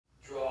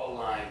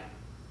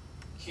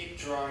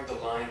drawing the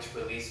line to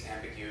release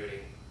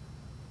ambiguity.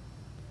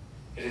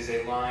 It is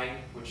a line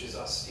which is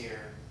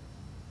austere.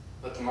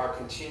 Let the mark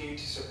continue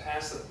to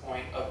surpass the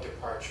point of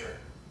departure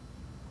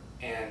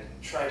and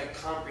try to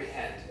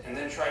comprehend and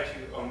then try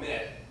to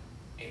omit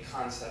a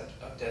concept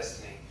of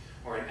destiny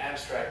or an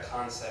abstract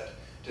concept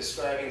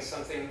describing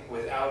something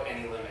without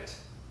any limit.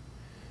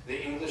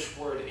 The English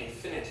word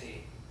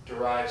infinity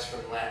derives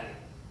from Latin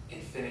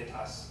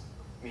infinitas,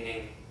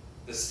 meaning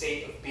the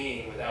state of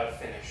being without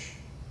finish,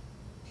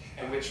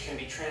 and which can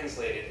be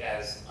translated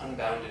as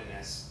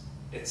unboundedness,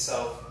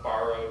 itself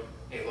borrowed,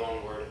 a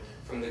loan word,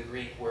 from the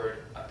Greek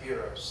word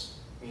apiros,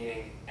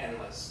 meaning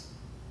endless.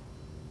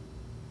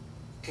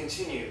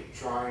 Continue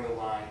drawing the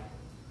line.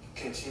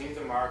 Continue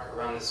the mark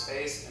around the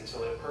space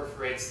until it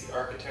perforates the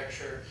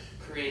architecture,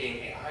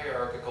 creating a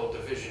hierarchical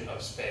division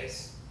of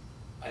space,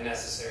 a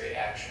necessary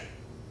action.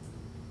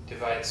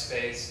 Divide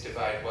space,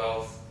 divide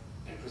wealth,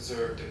 and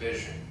preserve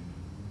division.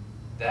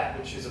 That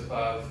which is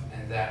above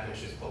and that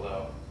which is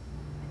below.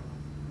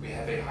 We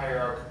have a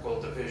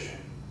hierarchical division,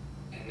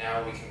 and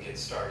now we can get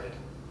started.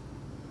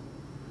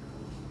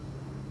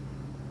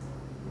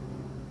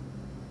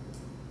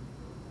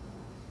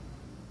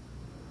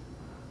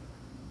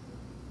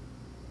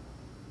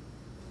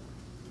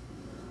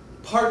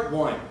 Part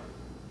 1.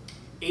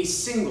 A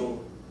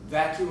single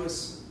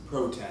vacuous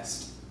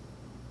protest.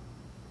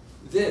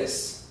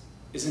 This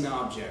is an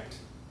object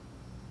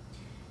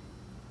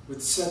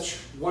with such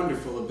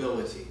wonderful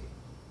ability.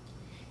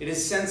 It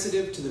is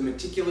sensitive to the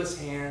meticulous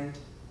hand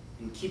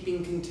in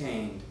keeping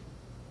contained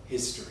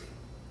history.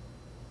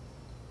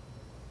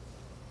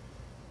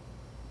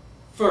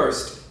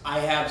 First, I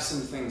have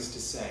some things to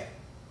say,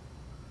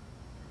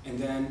 and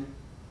then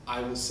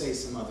I will say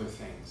some other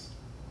things,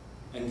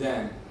 and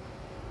then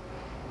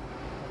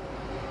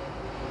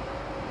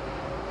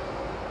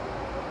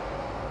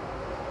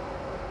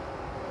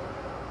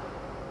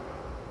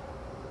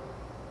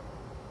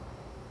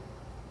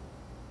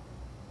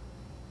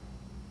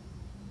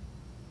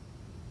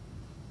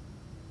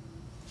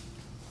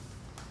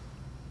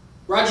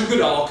Roger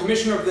Goodall,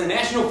 Commissioner of the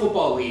National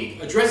Football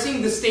League,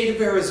 addressing the state of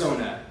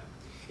Arizona.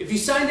 If you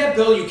sign that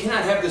bill, you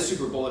cannot have the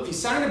Super Bowl. If you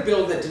sign a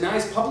bill that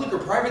denies public or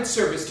private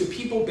service to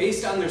people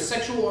based on their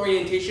sexual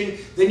orientation,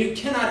 then you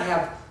cannot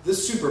have the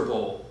Super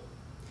Bowl.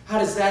 How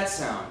does that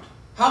sound?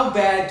 How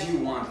bad do you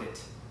want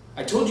it?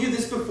 I told you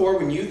this before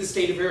when you, the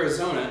state of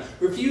Arizona,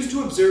 refused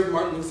to observe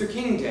Martin Luther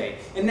King Day.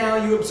 And now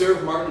you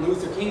observe Martin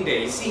Luther King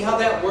Day. See how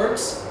that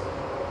works?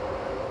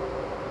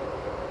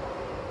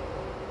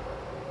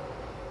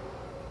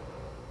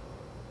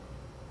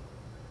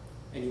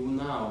 And you will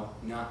now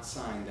not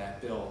sign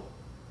that bill.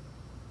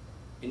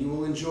 And you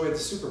will enjoy the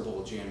Super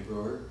Bowl, Jan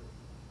Brewer.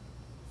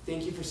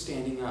 Thank you for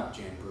standing up,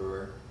 Jan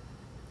Brewer.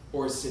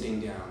 Or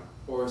sitting down,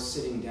 or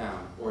sitting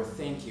down, or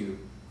thank you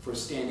for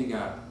standing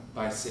up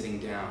by sitting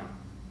down.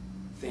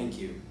 Thank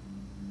you.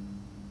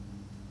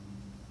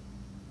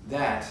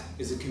 That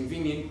is a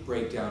convenient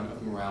breakdown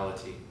of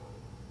morality.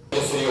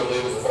 Серьезный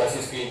вызов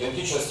российской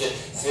идентичности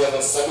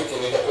связан с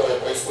событиями, которые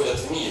происходят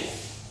в мире.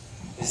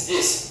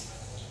 Здесь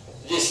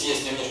есть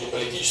и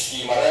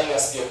внешнеполитические, и моральные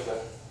аспекты.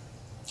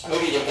 Мы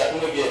видим, как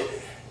многие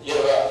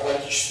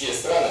евроатлантические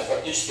страны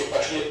фактически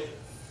пошли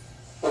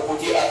по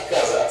пути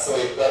отказа от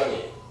своих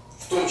корней,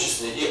 в том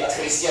числе и от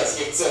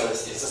христианских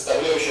ценностей,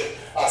 составляющих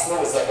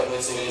основы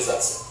западной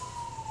цивилизации.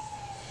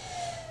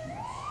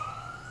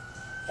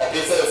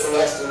 Отрицаются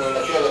нравственные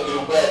начала и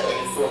любая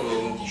традиционная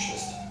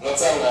идентичность,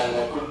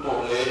 национальная,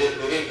 культурная,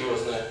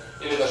 религиозная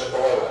или даже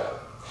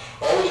половая.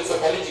 Проводится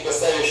политика,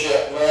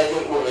 ставящая на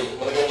один уровень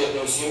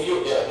многодетную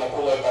семью и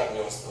однополое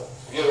партнерство,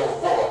 веру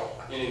в Бога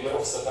или веру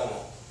в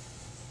сатану.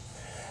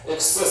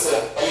 Эксцессы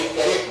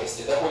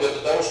политкорректности доходят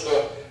до того,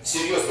 что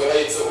всерьез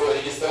говорится о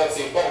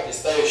регистрации партий,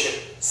 ставящих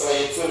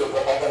своей целью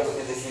пропаганду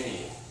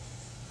педофилии.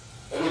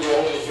 Люди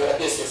во многих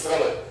европейских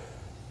странах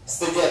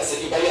стыдятся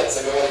и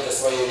боятся говорить о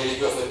своей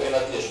религиозной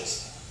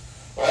принадлежности.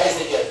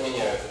 Праздники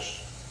отменяют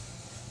лишь.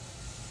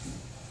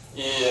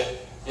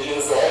 Или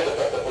называют это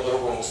как-то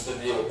по-другому,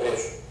 стыдливо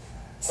прячут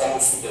саму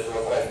суть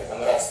этого праздника,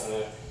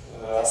 нравственную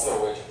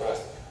основу этих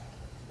праздников.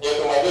 И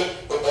эту модель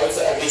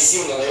пытаются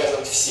агрессивно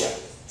навязывать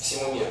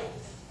всему миру.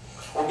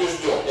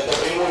 Убежден, это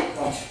прямой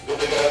путь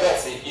к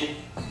деградации и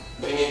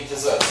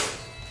примитивизации,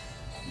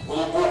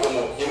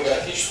 глубокому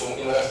демографическому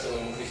и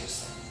нравственному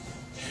кризису.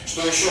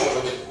 Что еще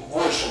может быть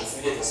большим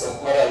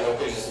свидетельством морального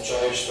кризиса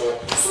человеческого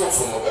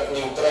социума, как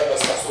не утрата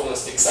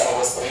способности к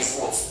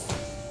самовоспроизводству?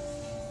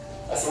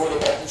 А сегодня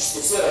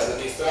практически все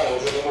развитые страны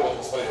уже не могут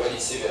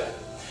воспроизводить себя.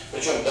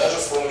 Причем даже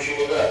с помощью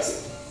миграции.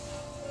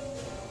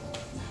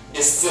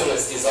 Без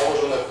ценностей,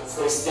 заложенных в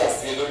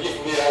христианстве и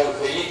других мировых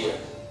религиях,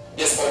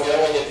 без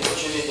формирования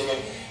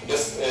без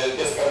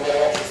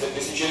формировавшихся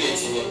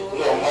тысячелетиями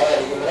норм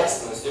морали и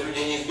нравственности, люди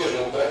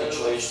неизбежно утратят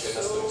человеческое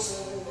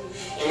достоинство.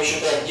 И мы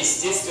считаем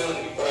естественным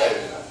и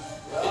правильным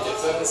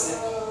эти ценности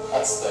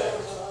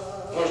отстаивать.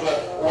 Нужно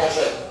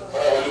уважать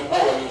право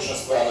любого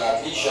меньшинства на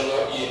отличие,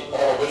 но и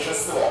право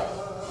большинства.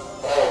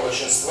 Право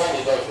большинства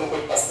не должно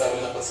быть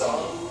поставлено под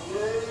сомнение.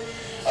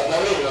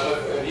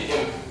 Одновременно мы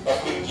видим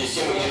попытки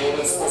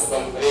определенным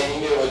способом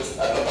реанимировать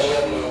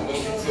однополярную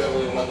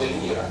унифицированную модель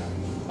мира,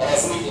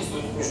 размыть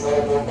институт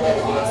международного права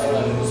и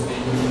национального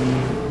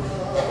суверенитета.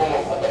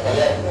 Такому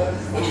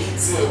однополярному,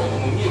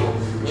 унифицированному миру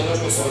не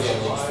нужны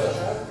суверенные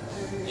государства.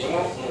 Ему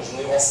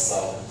нужны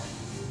вассалы.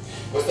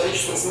 В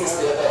историческом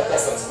смысле это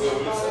Кассовская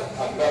революция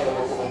от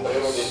данного Богом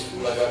природы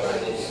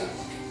многообразия мира.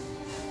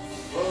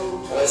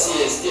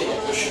 Россия с теми,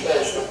 кто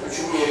считает, что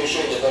ключевые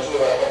решения должны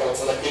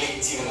вырабатываться на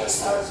коллективной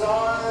основе,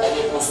 а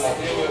не по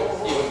усмотрению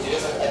и в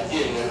интересах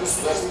отдельных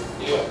государств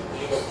либо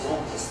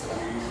крупных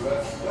стран.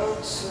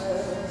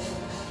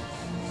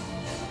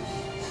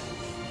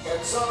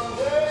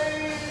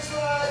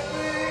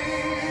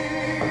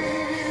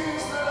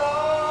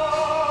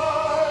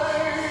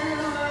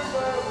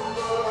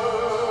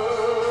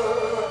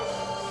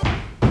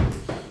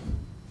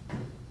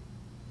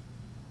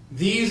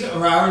 These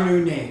are our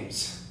new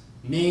names,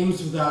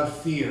 names without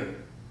fear.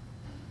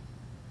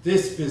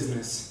 This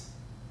business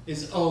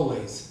is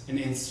always an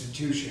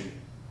institution.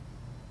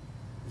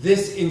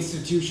 This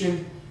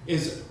institution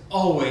is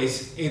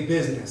always a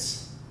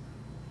business.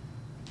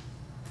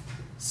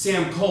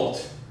 Sam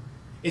Colt.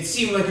 It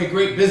seemed like a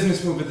great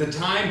business move at the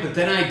time, but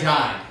then I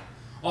died.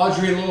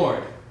 Audre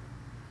Lorde.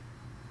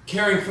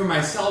 Caring for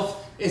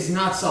myself is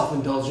not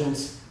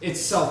self-indulgence,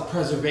 it's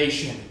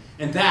self-preservation.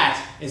 And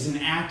that is an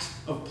act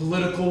of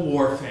political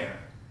warfare.